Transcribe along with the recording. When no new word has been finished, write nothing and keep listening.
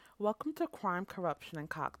Welcome to Crime, Corruption, and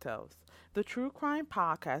Cocktails, the true crime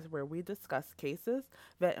podcast where we discuss cases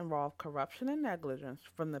that involve corruption and negligence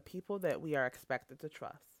from the people that we are expected to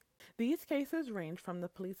trust. These cases range from the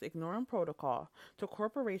police ignoring protocol to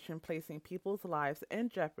corporation placing people's lives in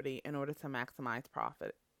jeopardy in order to maximize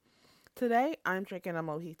profit. Today, I'm drinking a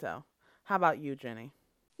mojito. How about you, Jenny?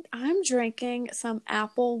 I'm drinking some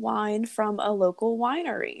apple wine from a local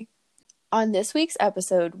winery. On this week's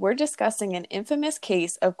episode, we're discussing an infamous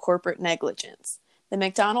case of corporate negligence, the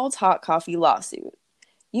McDonald's hot coffee lawsuit.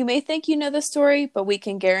 You may think you know the story, but we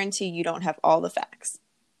can guarantee you don't have all the facts.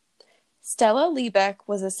 Stella Liebeck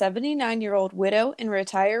was a 79-year-old widow and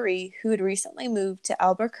retiree who had recently moved to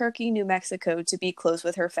Albuquerque, New Mexico to be close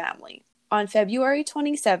with her family. On February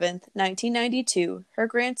 27, 1992, her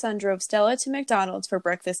grandson drove Stella to McDonald's for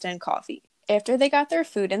breakfast and coffee. After they got their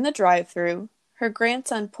food in the drive-thru, her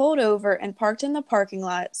grandson pulled over and parked in the parking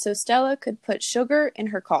lot so Stella could put sugar in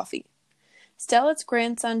her coffee. Stella's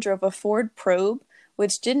grandson drove a Ford Probe,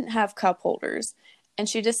 which didn't have cup holders, and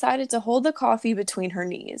she decided to hold the coffee between her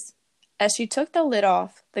knees. As she took the lid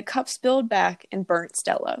off, the cup spilled back and burnt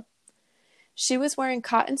Stella. She was wearing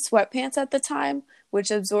cotton sweatpants at the time, which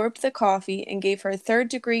absorbed the coffee and gave her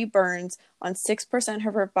third-degree burns on 6%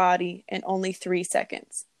 of her body in only 3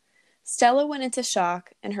 seconds. Stella went into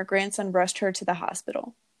shock, and her grandson rushed her to the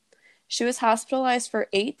hospital. She was hospitalized for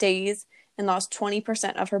 8 days and lost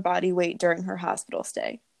 20% of her body weight during her hospital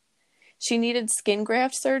stay. She needed skin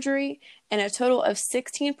graft surgery, and a total of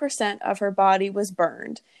 16% of her body was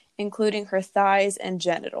burned, including her thighs and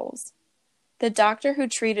genitals. The doctor who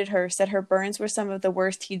treated her said her burns were some of the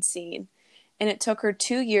worst he'd seen, and it took her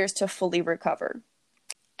 2 years to fully recover.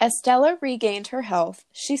 As Stella regained her health,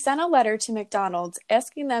 she sent a letter to McDonald's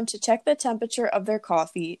asking them to check the temperature of their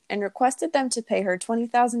coffee and requested them to pay her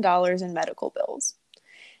 $20,000 in medical bills.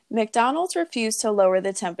 McDonald's refused to lower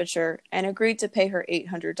the temperature and agreed to pay her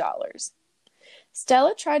 $800.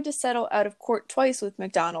 Stella tried to settle out of court twice with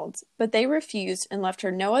McDonald's, but they refused and left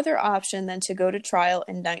her no other option than to go to trial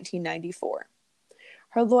in 1994.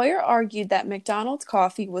 Her lawyer argued that McDonald's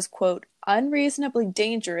coffee was, quote, unreasonably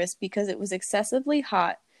dangerous because it was excessively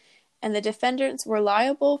hot, and the defendants were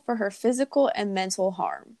liable for her physical and mental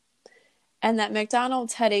harm, and that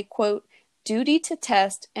McDonald's had a, quote, duty to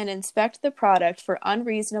test and inspect the product for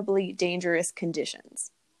unreasonably dangerous conditions.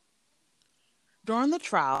 During the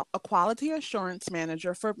trial, a quality assurance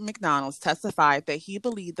manager for McDonald's testified that he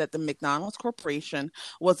believed that the McDonald's Corporation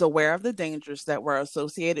was aware of the dangers that were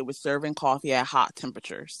associated with serving coffee at hot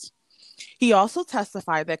temperatures. He also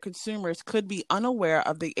testified that consumers could be unaware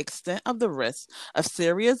of the extent of the risk of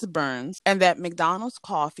serious burns and that McDonald's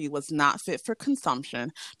coffee was not fit for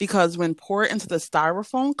consumption because when poured into the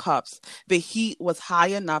styrofoam cups, the heat was high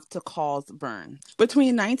enough to cause burn.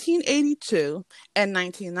 Between 1982 and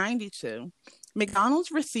 1992,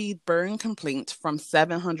 McDonald's received burn complaints from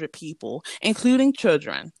 700 people, including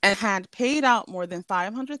children, and had paid out more than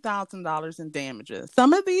 $500,000 in damages.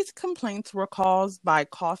 Some of these complaints were caused by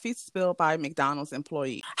coffee spilled by McDonald's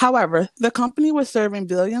employees. However, the company was serving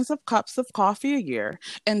billions of cups of coffee a year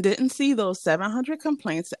and didn't see those 700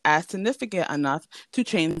 complaints as significant enough to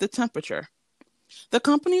change the temperature. The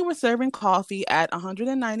company was serving coffee at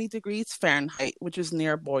 190 degrees Fahrenheit, which is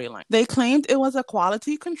near boiling. They claimed it was a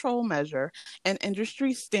quality control measure and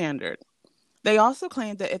industry standard. They also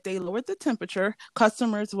claimed that if they lowered the temperature,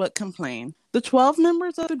 customers would complain. The 12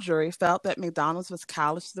 members of the jury felt that McDonald's was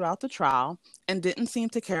callous throughout the trial and didn't seem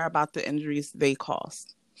to care about the injuries they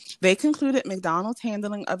caused. They concluded McDonald's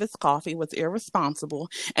handling of its coffee was irresponsible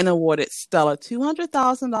and awarded Stella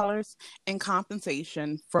 $200,000 in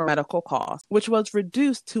compensation for medical costs, which was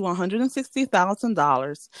reduced to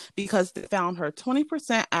 $160,000 because they found her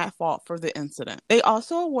 20% at fault for the incident. They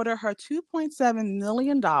also awarded her $2.7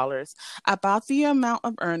 million, about the amount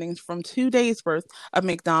of earnings from 2 days' worth of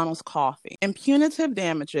McDonald's coffee, in punitive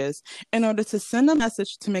damages in order to send a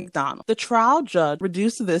message to McDonald's. The trial judge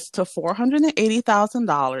reduced this to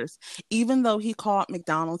 $480,000, even though he called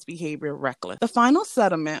McDonald's behavior reckless. The final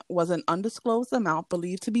settlement was an undisclosed amount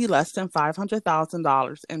believed to be less than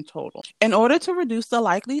 $500,000 in total. In order to reduce the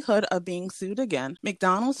likelihood of being sued again,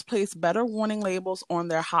 McDonald's placed better warning labels on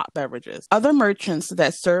their hot beverages. Other merchants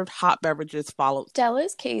that served hot beverages followed.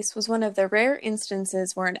 Stella's case was one of the rare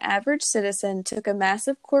instances where an average citizen took a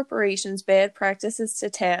massive corporation's bad practices to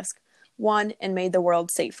task, won, and made the world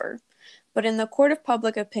safer. But in the court of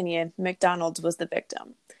public opinion, McDonald's was the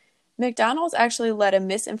victim. McDonald's actually led a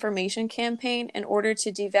misinformation campaign in order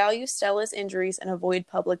to devalue Stella's injuries and avoid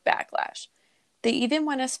public backlash. They even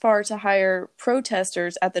went as far to hire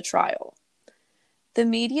protesters at the trial. The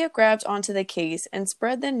media grabbed onto the case and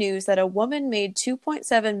spread the news that a woman made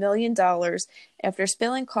 $2.7 million after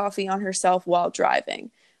spilling coffee on herself while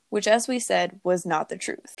driving, which, as we said, was not the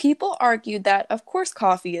truth. People argued that, of course,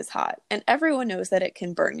 coffee is hot, and everyone knows that it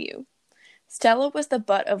can burn you. Stella was the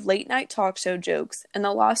butt of late-night talk show jokes, and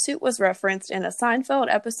the lawsuit was referenced in a Seinfeld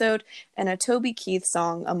episode and a Toby Keith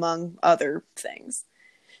song, among other things.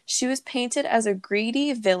 She was painted as a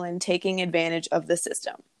greedy villain taking advantage of the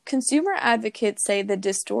system. Consumer advocates say the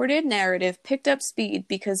distorted narrative picked up speed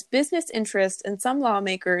because business interests and some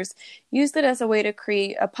lawmakers used it as a way to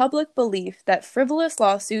create a public belief that frivolous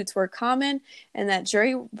lawsuits were common and that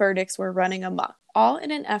jury verdicts were running amok, all in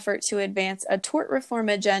an effort to advance a tort reform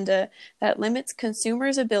agenda that limits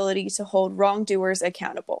consumers' ability to hold wrongdoers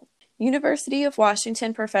accountable. University of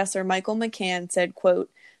Washington professor Michael McCann said, quote,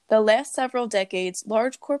 "The last several decades,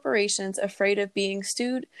 large corporations afraid of being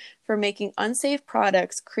sued for making unsafe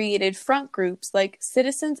products created front groups like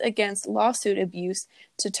Citizens Against Lawsuit Abuse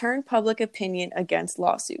to turn public opinion against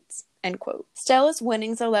lawsuits." End quote. Stella's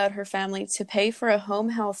winnings allowed her family to pay for a home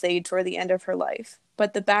health aide toward the end of her life,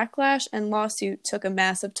 but the backlash and lawsuit took a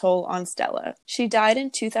massive toll on Stella. She died in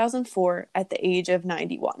 2004 at the age of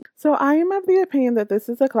 91. So I am of the opinion that this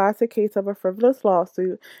is a classic case of a frivolous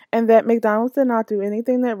lawsuit and that McDonald's did not do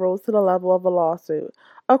anything that rose to the level of a lawsuit.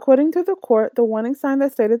 According to the court, the warning sign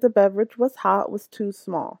that stated the beverage was hot was too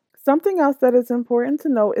small. Something else that is important to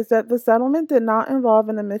note is that the settlement did not involve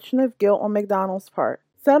an admission of guilt on McDonald's part.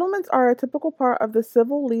 Settlements are a typical part of the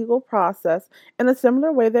civil legal process in a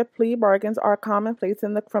similar way that plea bargains are commonplace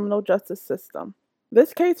in the criminal justice system.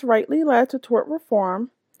 This case rightly led to tort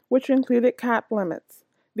reform, which included cap limits.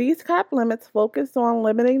 These cap limits focused on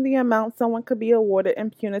limiting the amount someone could be awarded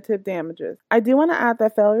in punitive damages. I do want to add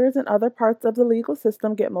that failures in other parts of the legal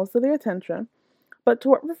system get most of the attention, but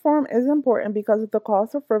tort reform is important because the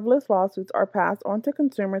costs of frivolous lawsuits are passed on to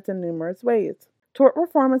consumers in numerous ways. Tort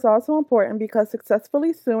reform is also important because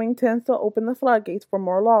successfully suing tends to open the floodgates for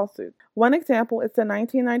more lawsuits. One example is the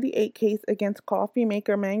 1998 case against coffee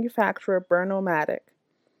maker manufacturer Burnomatic.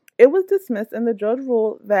 It was dismissed and the judge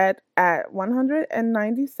ruled that at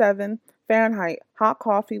 197 Fahrenheit, hot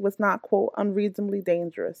coffee was not, quote, unreasonably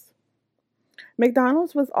dangerous.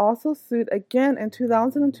 McDonald's was also sued again in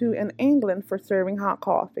 2002 in England for serving hot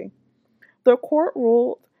coffee. The court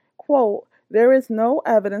ruled, quote, "There is no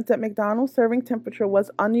evidence that McDonald's serving temperature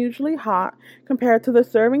was unusually hot compared to the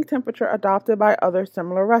serving temperature adopted by other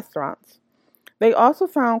similar restaurants." They also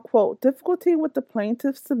found, quote, "difficulty with the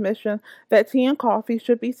plaintiff's submission that tea and coffee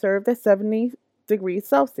should be served at 70 degrees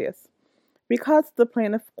Celsius. Because the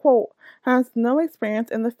plaintiff, quote, "has no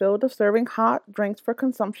experience in the field of serving hot drinks for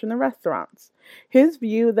consumption in restaurants. His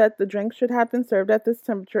view that the drink should have been served at this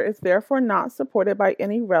temperature is therefore not supported by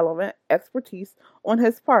any relevant expertise on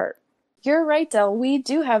his part." You're right, Del. We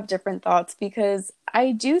do have different thoughts because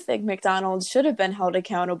I do think McDonald's should have been held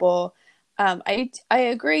accountable. I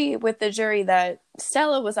agree with the jury that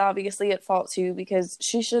Stella was obviously at fault too because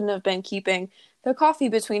she shouldn't have been keeping the coffee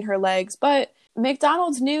between her legs. But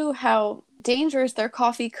McDonald's knew how dangerous their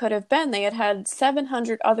coffee could have been. They had had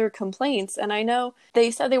 700 other complaints, and I know they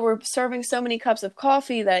said they were serving so many cups of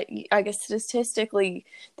coffee that I guess statistically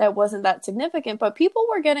that wasn't that significant, but people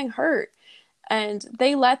were getting hurt. And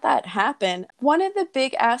they let that happen. One of the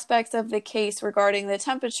big aspects of the case regarding the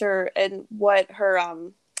temperature and what her,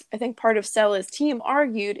 I think part of Stella's team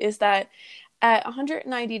argued is that at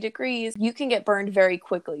 190 degrees, you can get burned very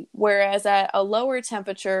quickly. Whereas at a lower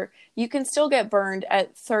temperature, you can still get burned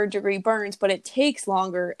at third-degree burns, but it takes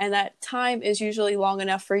longer. And that time is usually long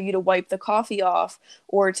enough for you to wipe the coffee off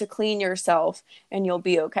or to clean yourself, and you'll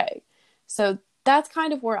be okay. So that's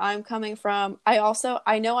kind of where I'm coming from. I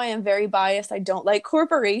know I am very biased. I don't like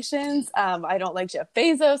corporations. I don't like Jeff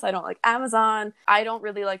Bezos. I don't like Amazon. I don't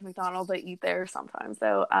really like McDonald's. I eat there sometimes,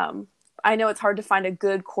 though. I know it's hard to find a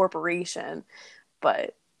good corporation,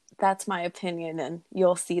 but that's my opinion, and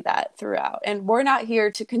you'll see that throughout. And we're not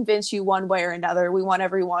here to convince you one way or another. We want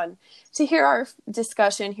everyone to hear our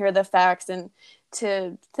discussion, hear the facts, and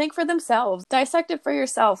to think for themselves. Dissect it for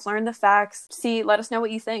yourself. Learn the facts. Let us know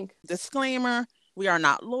what you think. Disclaimer, we are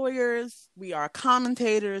not lawyers. We are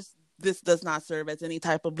commentators. This does not serve as any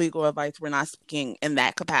type of legal advice. We're not speaking in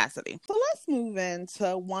that capacity. So let's move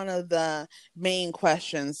into one of the main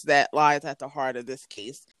questions that lies at the heart of this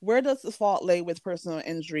case. Where does the fault lay with personal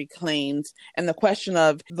injury claims and the question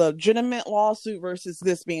of the legitimate lawsuit versus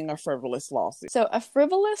this being a frivolous lawsuit? So a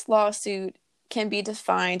frivolous lawsuit can be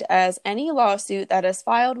defined as any lawsuit that is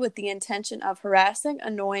filed with the intention of harassing,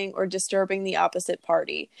 annoying, or disturbing the opposite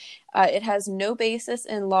party. It has no basis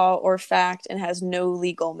in law or fact and has no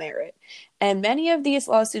legal merit. And many of these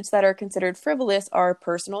lawsuits that are considered frivolous are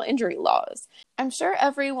personal injury laws. I'm sure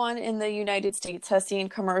everyone in the United States has seen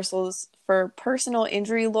commercials for personal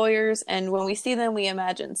injury lawyers, and when we see them, we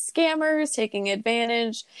imagine scammers taking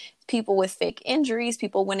advantage, people with fake injuries,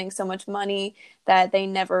 people winning so much money that they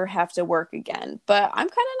never have to work again. But I'm kind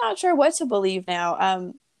of not sure what to believe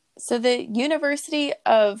now. So the University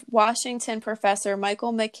of Washington professor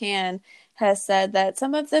Michael McCann has said that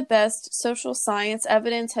some of the best social science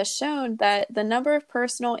evidence has shown that the number of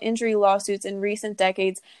personal injury lawsuits in recent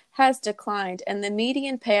decades has declined, and the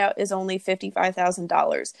median payout is only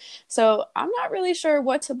 $55,000. So I'm not really sure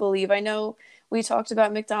what to believe. I know we talked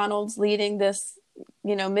about McDonald's leading this,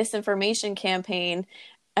 misinformation campaign,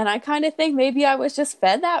 and I kind of think maybe I was just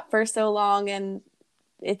fed that for so long and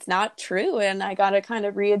it's not true, and I got to kind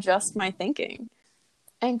of readjust my thinking.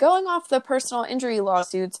 And going off the personal injury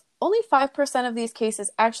lawsuits, only 5% of these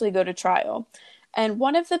cases actually go to trial. And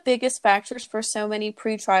one of the biggest factors for so many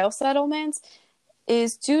pretrial settlements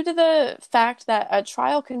is due to the fact that a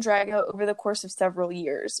trial can drag out over the course of several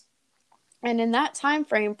years. And in that time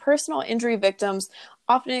frame, personal injury victims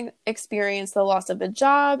often experience the loss of a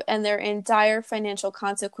job, and they're in dire financial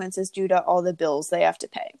consequences due to all the bills they have to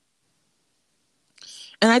pay.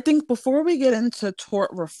 And I think before we get into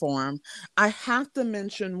tort reform, I have to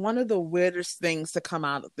mention one of the weirdest things to come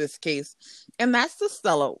out of this case, and that's the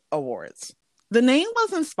Stella Awards. The name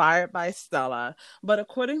was inspired by Stella, but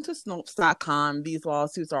according to Snopes.com, these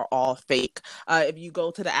lawsuits are all fake. If you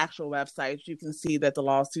go to the actual website, you can see that the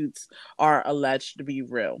lawsuits are alleged to be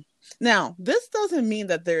real. Now, this doesn't mean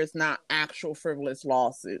that there's not actual frivolous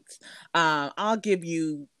lawsuits. I'll give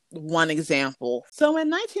you one example. So in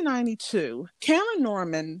 1992, Karen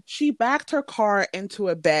Norman, she backed her car into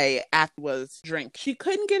a bay after it was drink. She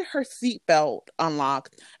couldn't get her seatbelt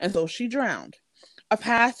unlocked, and so she drowned. A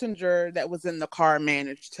passenger that was in the car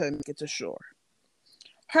managed to make it to shore.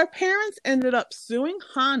 Her parents ended up suing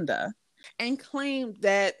Honda and claimed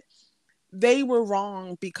that they were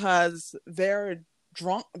wrong because their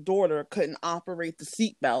drunk daughter couldn't operate the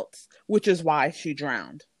seatbelts, which is why she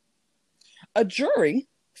drowned. A jury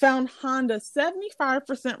found Honda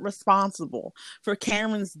 75% responsible for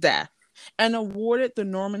Karen's death and awarded the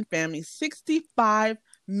Norman family $65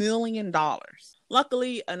 million.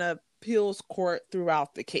 Luckily, an appeals court threw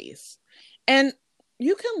out the case. And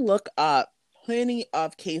you can look up plenty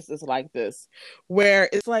of cases like this where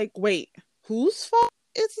it's like, wait, whose fault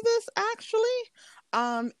is this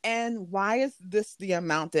actually? And why is this the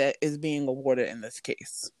amount that is being awarded in this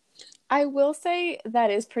case? I will say that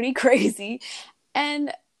is pretty crazy.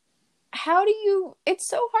 And it's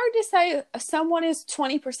so hard to say someone is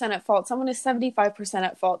 20% at fault, someone is 75%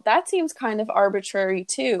 at fault. That seems kind of arbitrary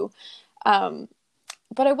too.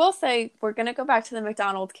 But I will say, we're going to go back to the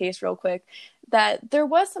McDonald's case real quick, that there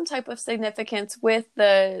was some type of significance with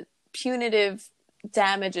the punitive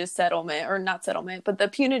damages settlement, or not settlement, but the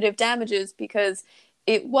punitive damages, because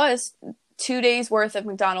it was 2 days worth of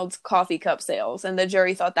McDonald's coffee cup sales, and the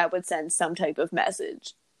jury thought that would send some type of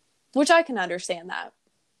message, which I can understand that.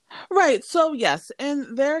 Right. So yes,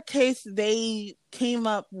 in their case, they came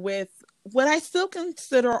up with what I still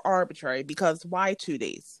consider arbitrary, because why 2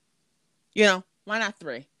 days? Why not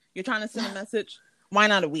 3? You're trying to send a message. Why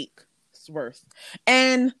not a week? It's worse.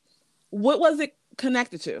 And what was it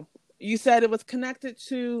connected to? You said it was connected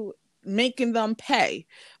to making them pay.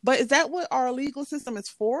 But is that what our legal system is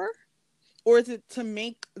for? Or is it to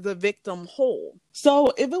make the victim whole?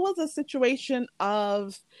 So if it was a situation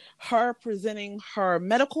of her presenting her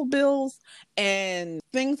medical bills and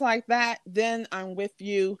things like that, then I'm with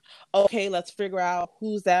you. Okay, let's figure out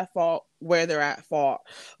who's at fault, where they're at fault.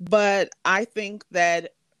 But I think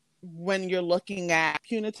that when you're looking at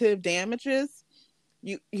punitive damages,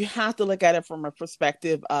 you have to look at it from a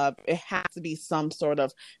perspective of it has to be some sort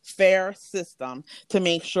of fair system to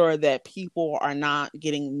make sure that people are not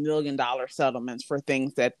getting $1 million settlements for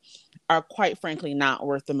things that are quite frankly not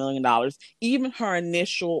worth $1 million. Even her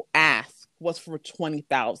initial ask was for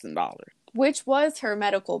 $20,000. Which was her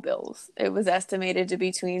medical bills. It was estimated to be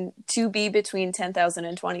between $10,000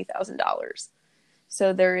 and $20,000.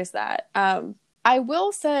 So there is that. I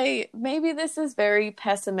will say, maybe this is very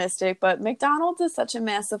pessimistic, but McDonald's is such a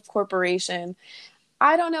massive corporation.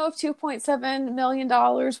 I don't know if $2.7 million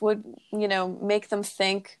would,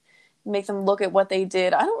 make them look at what they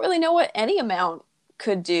did. I don't really know what any amount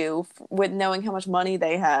could do with knowing how much money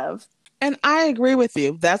they have. And I agree with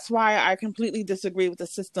you. That's why I completely disagree with the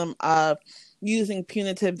system of using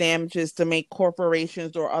punitive damages to make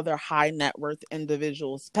corporations or other high net worth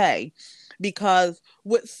individuals pay. Because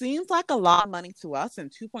what seems like a lot of money to us,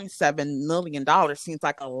 and $2.7 million seems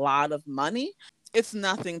like a lot of money, it's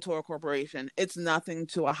nothing to a corporation. It's nothing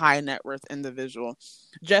to a high net worth individual.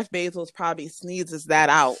 Jeff Bezos probably sneezes that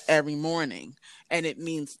out every morning, and it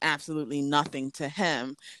means absolutely nothing to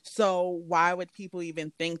him. So why would people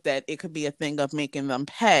even think that it could be a thing of making them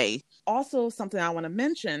pay? Also, something I want to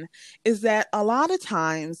mention is that a lot of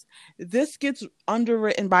times this gets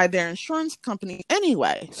underwritten by their insurance company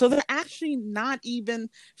anyway. So they're actually not even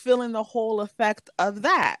feeling the whole effect of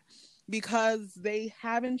that, because they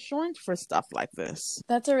have insurance for stuff like this.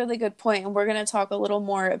 That's a really good point, and we're going to talk a little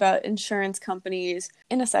more about insurance companies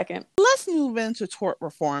in a second. Let's move into tort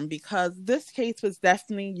reform, because this case was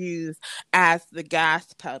definitely used as the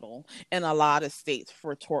gas pedal in a lot of states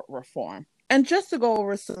for tort reform. And just to go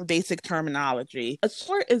over some basic terminology, a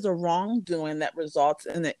tort is a wrongdoing that results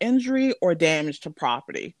in an injury or damage to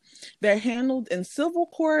property. They're handled in civil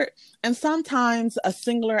court, and sometimes a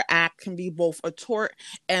singular act can be both a tort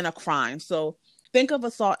and a crime. So think of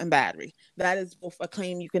assault and battery. That is both a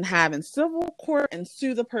claim you can have in civil court and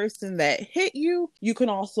sue the person that hit you. You can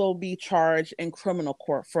also be charged in criminal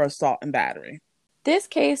court for assault and battery. This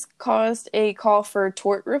case caused a call for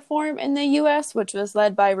tort reform in the U.S., which was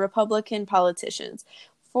led by Republican politicians.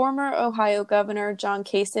 Former Ohio Governor John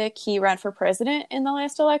Kasich, he ran for president in the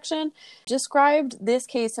last election, described this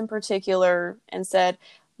case in particular and said,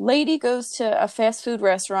 "Lady goes to a fast food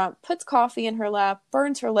restaurant, puts coffee in her lap,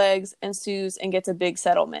 burns her legs, and sues and gets a big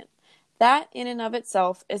settlement. That in and of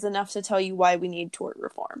itself is enough to tell you why we need tort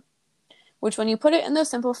reform." Which, when you put it in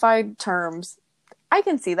those simplified terms, I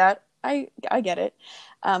can see that. I get it.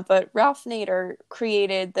 But Ralph Nader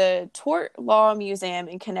created the Tort Law Museum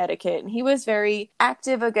in Connecticut, and he was very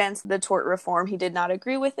active against the tort reform. He did not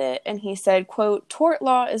agree with it, and he said, quote, "Tort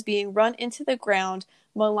law is being run into the ground,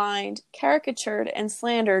 maligned, caricatured, and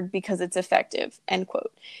slandered because it's effective," end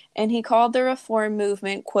quote. And he called the reform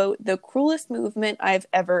movement, quote, "the cruelest movement I've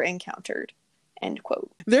ever encountered," end quote.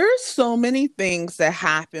 There's so many things that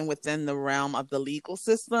happen within the realm of the legal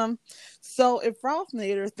system. So if Ralph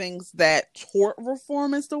Nader thinks that tort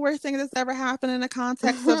reform is the worst thing that's ever happened in the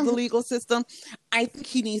context of the legal system, I think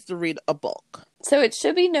he needs to read a book. So it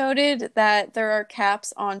should be noted that there are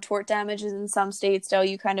caps on tort damages in some states. Del,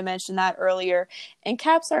 you kind of mentioned that earlier. And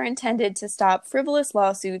caps are intended to stop frivolous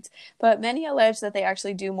lawsuits, but many allege that they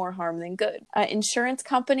actually do more harm than good. Insurance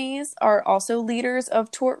companies are also leaders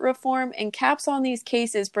of tort reform, and caps on these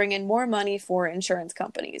cases bring in more money for insurance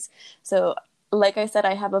companies. So like I said,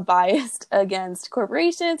 I have a bias against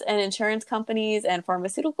corporations, and insurance companies and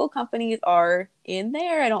pharmaceutical companies are in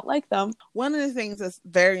there. I don't like them. One of the things that's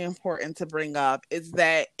very important to bring up is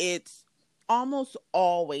that it's almost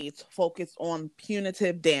always focused on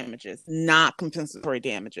punitive damages, not compensatory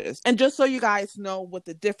damages. And just so you guys know what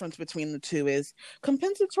the difference between the two is,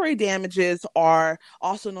 compensatory damages are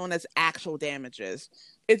also known as actual damages.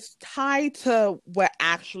 It's tied to what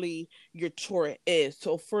actually your tort is.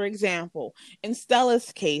 So, for example, in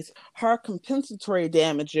Stella's case, her compensatory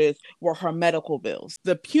damages were her medical bills.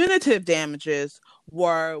 The punitive damages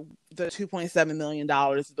were the $2.7 million.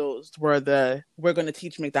 Those were the "we're going to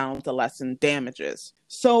teach McDonald's a lesson" damages.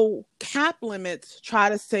 So cap limits try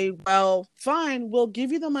to say, well, fine, we'll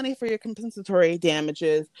give you the money for your compensatory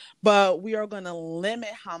damages, but we are going to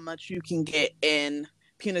limit how much you can get in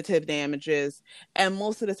punitive damages. And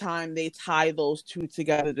most of the time they tie those two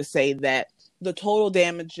together to say that the total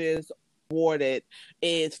damages awarded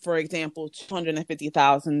is, for example,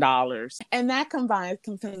 $250,000, and that combines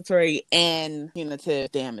compensatory and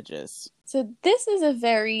punitive damages. So this is a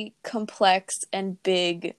very complex and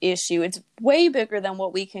big issue. It's way bigger than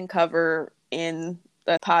what we can cover in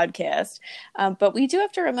the podcast. But we do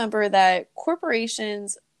have to remember that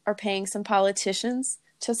corporations are paying some politicians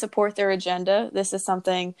to support their agenda. This is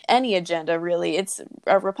something, any agenda really, it's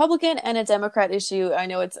a Republican and a Democrat issue. I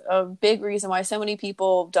know it's a big reason why so many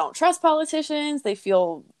people don't trust politicians. They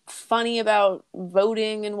feel funny about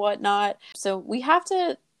voting and whatnot. So we have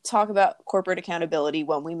to talk about corporate accountability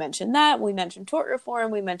when we mention that. We mentioned tort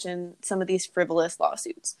reform. We mentioned some of these frivolous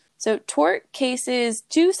lawsuits. So tort cases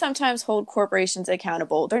do sometimes hold corporations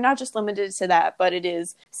accountable. They're not just limited to that, but it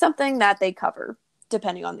is something that they cover,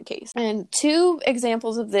 depending on the case. And two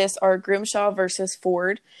examples of this are Grimshaw versus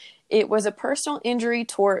Ford. It was a personal injury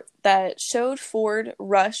tort that showed Ford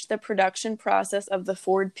rushed the production process of the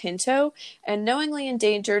Ford Pinto and knowingly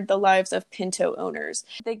endangered the lives of Pinto owners.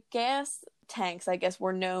 The gas tanks, I guess,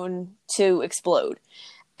 were known to explode.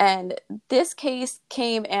 And this case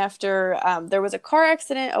came after there was a car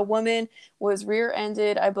accident. A woman was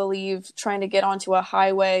rear-ended, I believe, trying to get onto a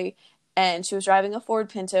highway, and she was driving a Ford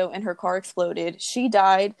Pinto and her car exploded. She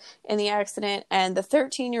died in the accident, and the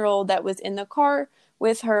 13-year-old that was in the car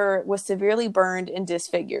with her was severely burned and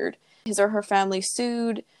disfigured. His or her family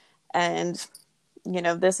sued, and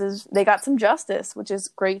they got some justice, which is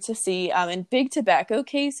great to see. And big tobacco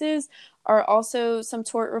cases are also some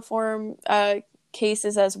tort reform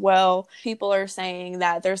cases as well. People are saying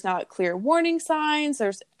that there's not clear warning signs,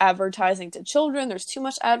 there's advertising to children, there's too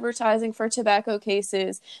much advertising for tobacco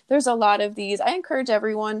cases. There's a lot of these. I encourage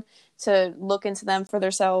everyone to look into them for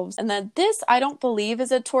themselves. And then this, I don't believe,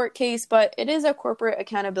 is a tort case, but it is a corporate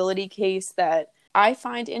accountability case that I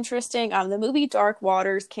find interesting. The movie Dark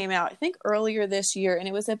Waters came out, I think, earlier this year, and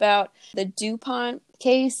it was about the DuPont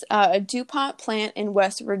case. A DuPont plant in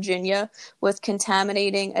West Virginia was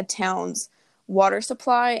contaminating a town's water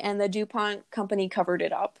supply, and the DuPont company covered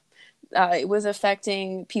it up. It was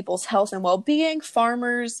affecting people's health and well-being.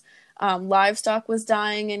 Farmers, livestock was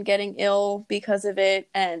dying and getting ill because of it.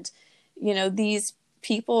 And, these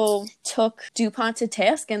people took DuPont to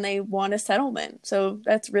task and they won a settlement. So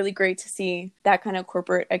that's really great to see that kind of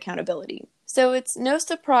corporate accountability. So it's no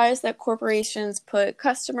surprise that corporations put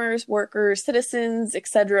customers, workers, citizens,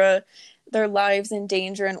 etc., their lives in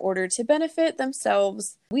danger in order to benefit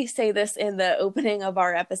themselves. We say this in the opening of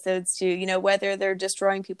our episodes too, whether they're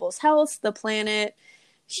destroying people's health, the planet,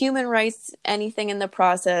 human rights, anything in the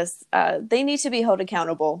process, they need to be held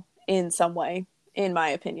accountable in some way, in my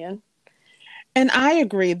opinion. And I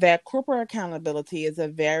agree that corporate accountability is a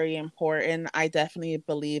very important. I definitely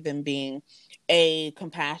believe in being a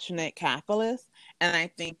compassionate capitalist. And I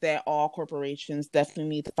think that all corporations definitely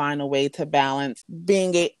need to find a way to balance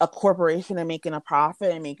being a corporation and making a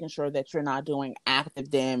profit and making sure that you're not doing active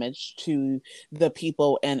damage to the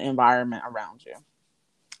people and environment around you.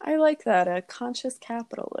 I like that, a conscious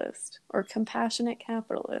capitalist or compassionate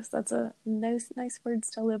capitalist. That's a nice words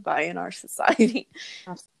to live by in our society.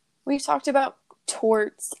 We've talked about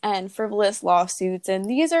torts and frivolous lawsuits, and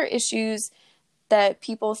these are issues that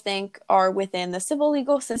people think are within the civil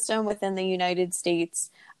legal system within the United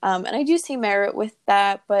States. And I do see merit with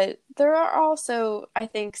that, but there are also, I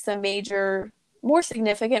think, some major, more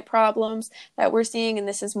significant problems that we're seeing, and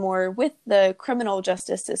this is more with the criminal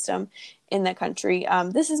justice system in the country.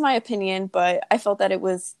 This is my opinion, but I felt that it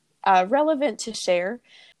was relevant to share.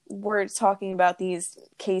 We're talking about these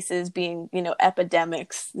cases being,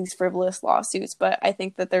 epidemics, these frivolous lawsuits, but I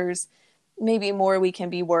think that there's maybe more we can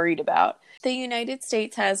be worried about. The United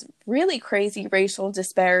States has really crazy racial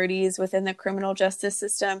disparities within the criminal justice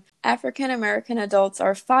system. African American adults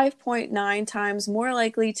are 5.9 times more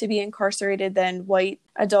likely to be incarcerated than white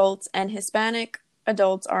adults, and Hispanic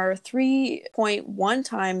adults are 3.1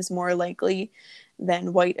 times more likely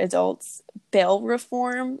than white adults. Bail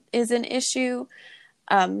reform is an issue.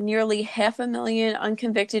 Nearly 500,000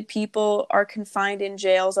 unconvicted people are confined in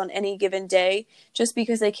jails on any given day just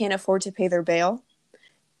because they can't afford to pay their bail.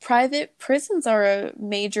 Private prisons are a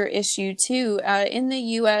major issue too. In the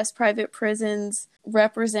U.S., private prisons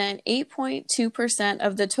represent 8.2%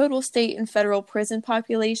 of the total state and federal prison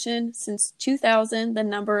population. Since 2000, the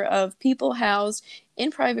number of people housed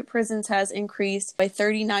in private prisons has increased by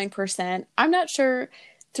 39%. I'm not sure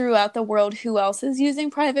throughout the world who else is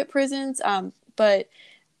using private prisons, but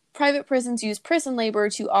private prisons use prison labor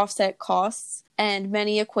to offset costs, and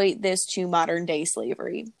many equate this to modern day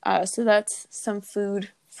slavery. So that's some food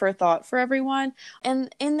for thought for everyone.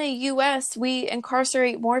 And in the US, we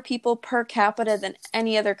incarcerate more people per capita than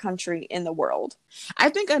any other country in the world. I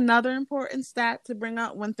think another important stat to bring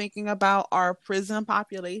up when thinking about our prison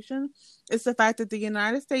population is the fact that the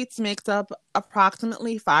United States makes up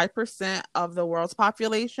approximately 5% of the world's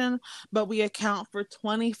population, but we account for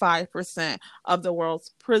 25% of the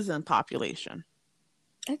world's prison population.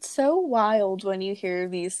 It's so wild when you hear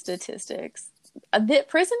these statistics.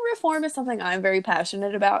 Prison reform is something I'm very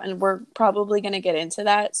passionate about, and we're probably going to get into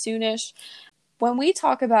that soonish. When we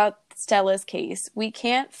talk about Stella's case, we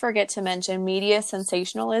can't forget to mention media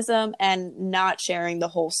sensationalism and not sharing the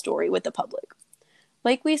whole story with the public.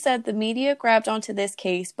 Like we said, the media grabbed onto this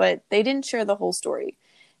case, but they didn't share the whole story.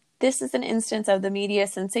 This is an instance of the media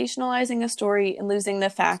sensationalizing a story and losing the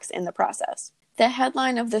facts in the process. The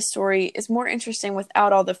headline of this story is more interesting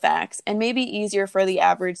without all the facts and maybe easier for the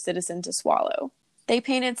average citizen to swallow. They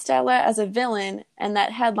painted Stella as a villain, and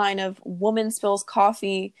that headline of "Woman Spills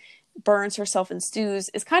Coffee, Burns Herself in Stews"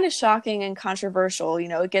 is kind of shocking and controversial.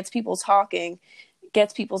 It gets people talking,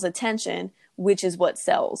 gets people's attention, which is what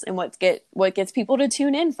sells and what gets people to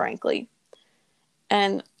tune in, frankly.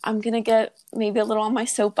 And I'm going to get maybe a little on my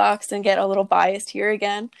soapbox and get a little biased here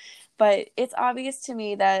again, but it's obvious to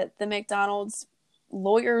me that the McDonald's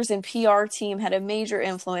lawyers and PR team had a major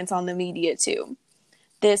influence on the media too.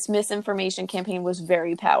 This misinformation campaign was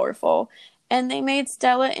very powerful, and they made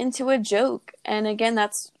Stella into a joke. And again,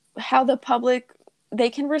 that's how the public, they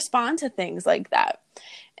can respond to things like that.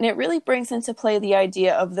 And it really brings into play the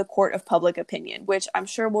idea of the court of public opinion, which I'm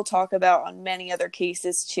sure we'll talk about on many other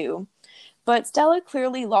cases too. But Stella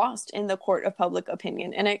clearly lost in the court of public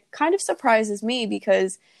opinion. And it kind of surprises me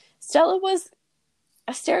because Stella was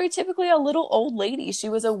stereotypically a little old lady. She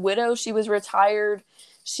was a widow. She was retired.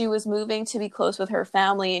 She was moving to be close with her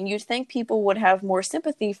family. And you'd think people would have more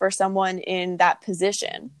sympathy for someone in that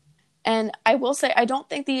position. And I will say, I don't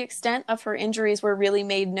think the extent of her injuries were really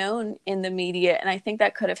made known in the media, and I think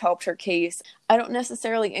that could have helped her case. I don't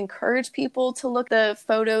necessarily encourage people to look at the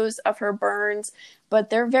photos of her burns, but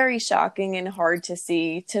they're very shocking and hard to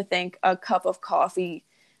see. To think a cup of coffee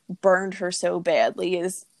burned her so badly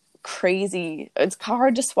is crazy. It's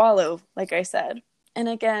hard to swallow, like I said. And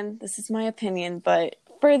again, this is my opinion, but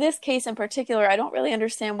for this case in particular, I don't really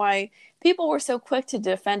understand why people were so quick to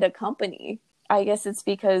defend a company. I guess it's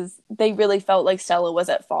because they really felt like Stella was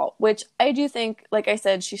at fault, which I do think, like I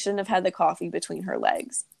said, she shouldn't have had the coffee between her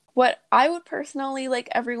legs. What I would personally like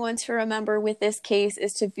everyone to remember with this case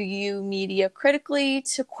is to view media critically,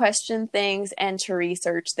 to question things, and to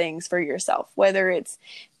research things for yourself. Whether it's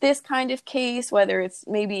this kind of case, whether it's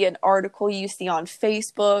maybe an article you see on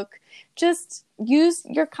Facebook, just use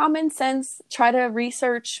your common sense, try to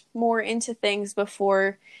research more into things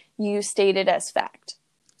before you state it as fact.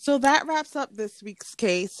 So that wraps up this week's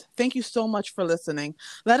case. Thank you so much for listening.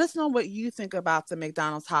 Let us know what you think about the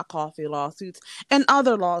McDonald's hot coffee lawsuits and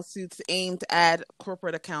other lawsuits aimed at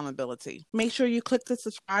corporate accountability. Make sure you click the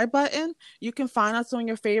subscribe button. You can find us on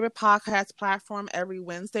your favorite podcast platform every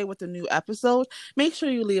Wednesday with a new episode. Make sure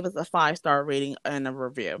you leave us a 5-star rating and a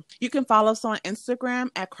review. You can follow us on Instagram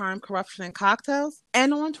at Crime, Corruption, and Cocktails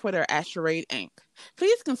and on Twitter at Charade Inc.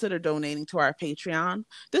 Please consider donating to our Patreon.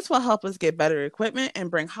 This will help us get better equipment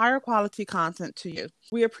and bring higher quality content to you.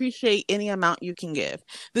 We appreciate any amount you can give.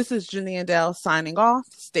 This is Jenny and Dale signing off.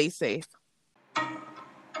 Stay safe.